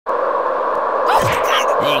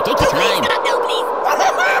Hey, take your time. Stop, no, please.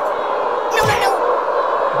 No, no, no.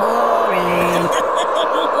 Boring.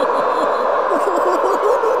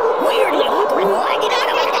 Weirdly awkward. Why get out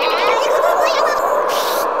of it?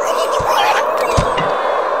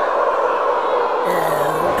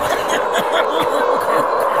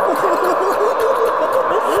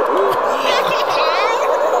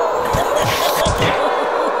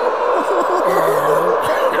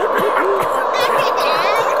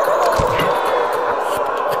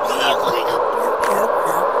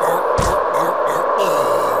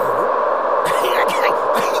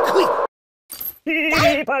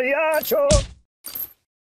 Pagliaccio!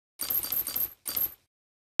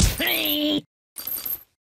 Hey.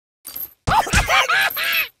 Oh,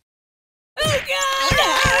 God!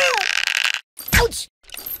 Ouch!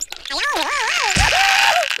 No, no,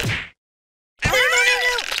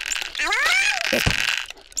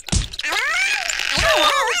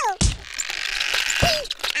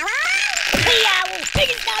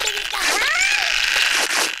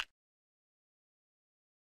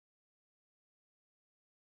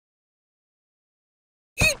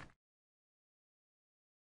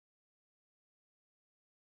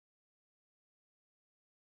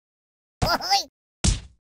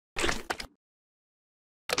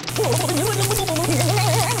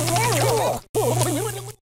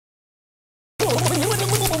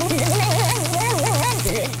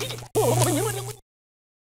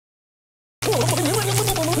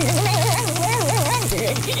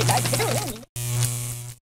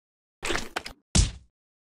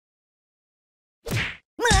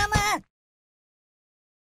 Mama!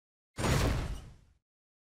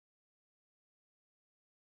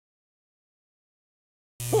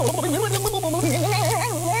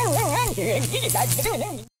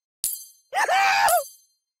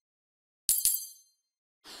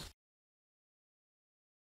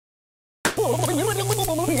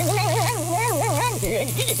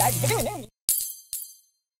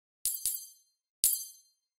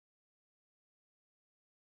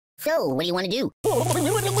 So, what do you want to do?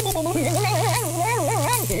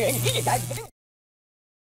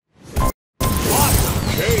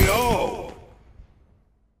 KO!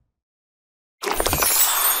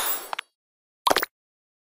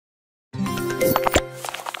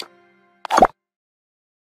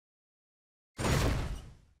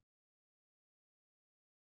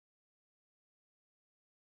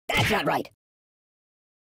 That's not right.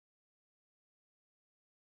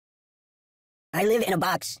 I live in a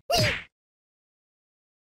box.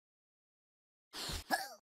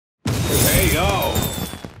 KO!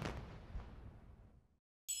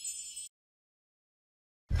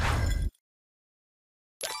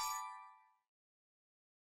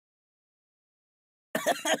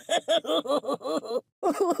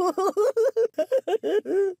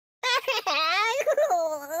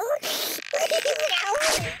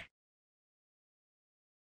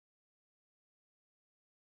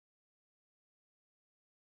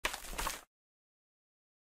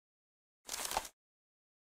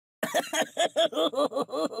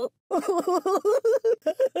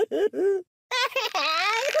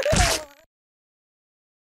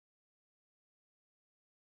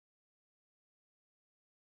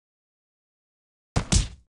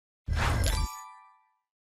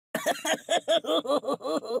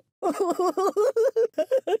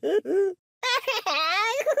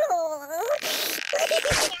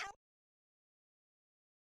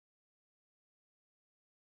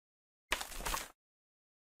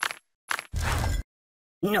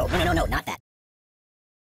 No, no, no, no, not that.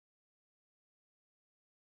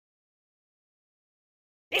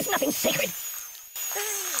 It's nothing sacred.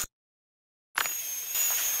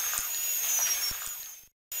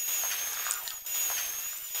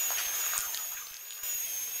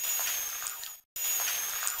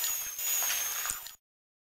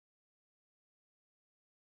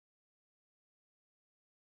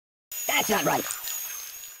 That's not right.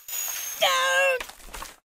 Don't!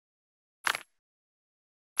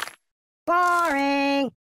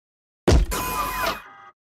 Boring!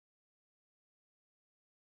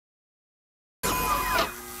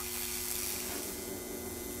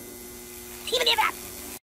 Even if that.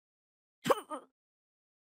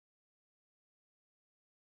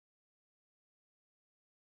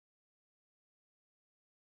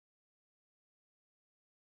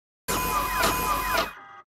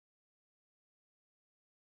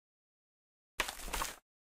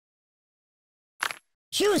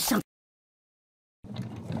 Choose something.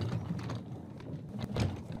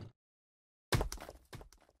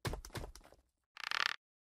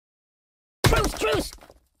 Truce, truce!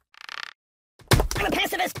 I'm a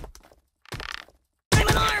pacifist! I'm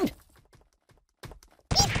unarmed!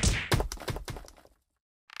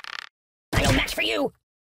 That's for you.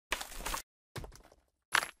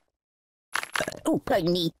 Oh,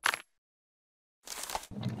 pardon me.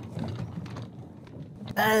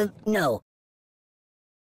 No.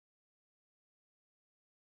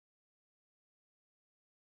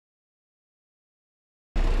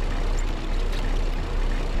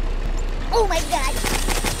 Oh my God!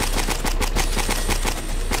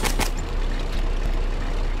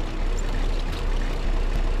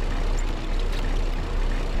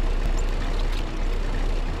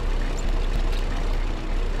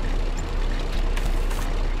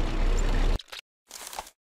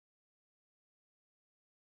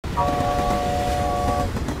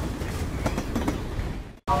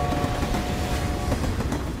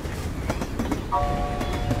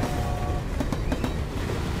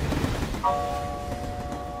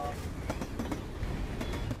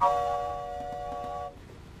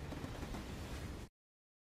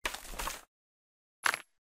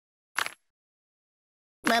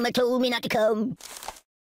 Mama told me not to come.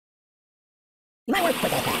 You might want to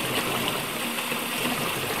put that back.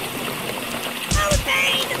 Oh, the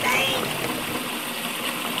pain, the pain!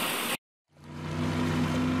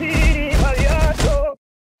 Ouch!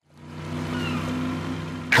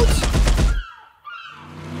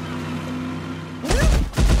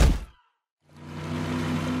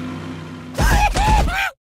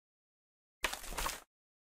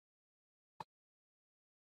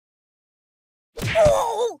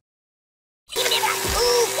 Oh!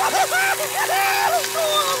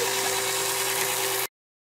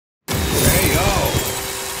 Hey, yo!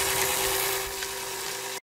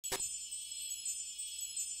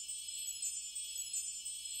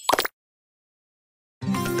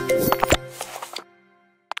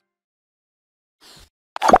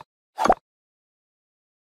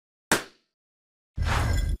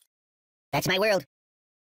 That's my world.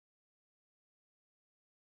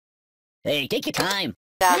 Hey, take your time.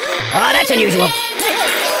 Oh, that's unusual.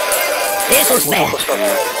 This was bad.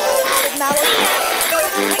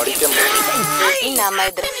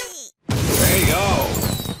 Hey, yo!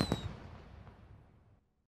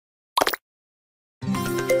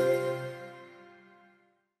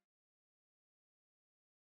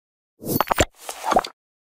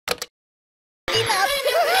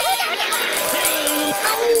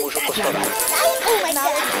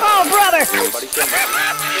 Oh, brother!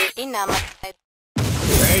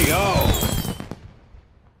 Hey, yo!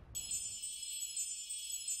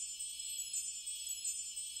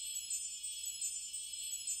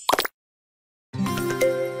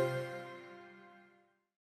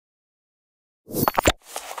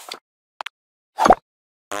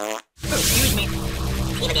 Excuse me.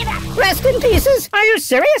 Rest in pieces? Are you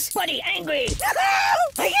serious? Buddy, angry.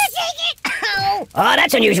 Are you taking it? Ow! Oh,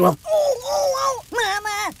 that's unusual. Oh,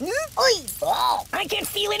 Mama. Oi. Oh, I can't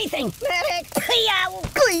feel anything. Medic. Ow.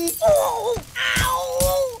 Oh,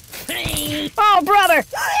 ow. Oh, brother.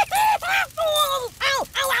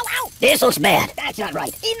 Ow. This looks bad. That's not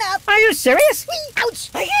right. Enough. Are you serious? Ouch.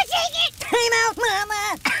 Are you taking it? Time out,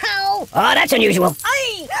 Mama. Ow. Oh, that's unusual.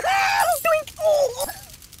 Ay. Doink. Oh.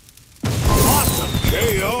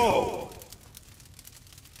 K.O.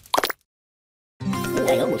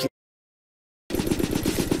 I almost...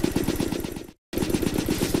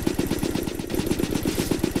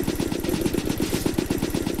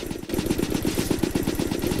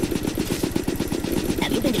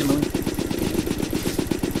 Have you been to the moon?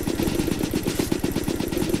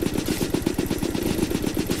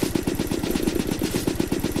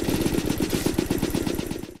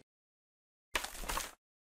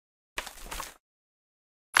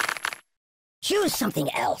 Choose something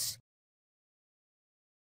else.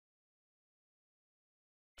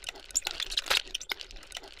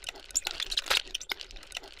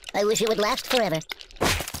 I wish it would last forever.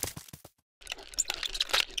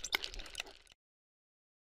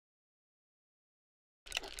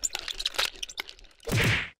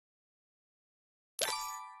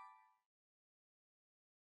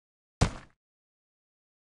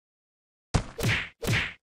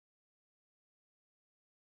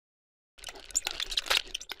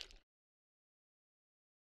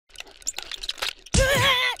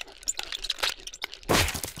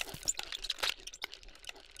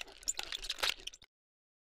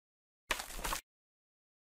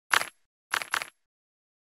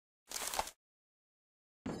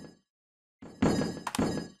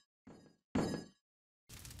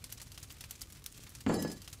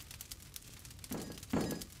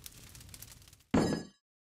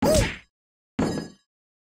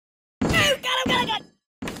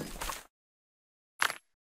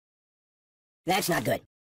 That's not good.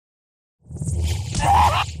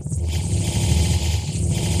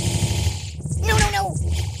 No!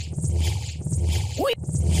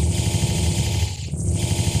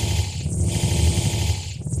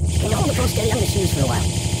 so steady, I'm gonna snooze for a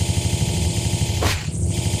while.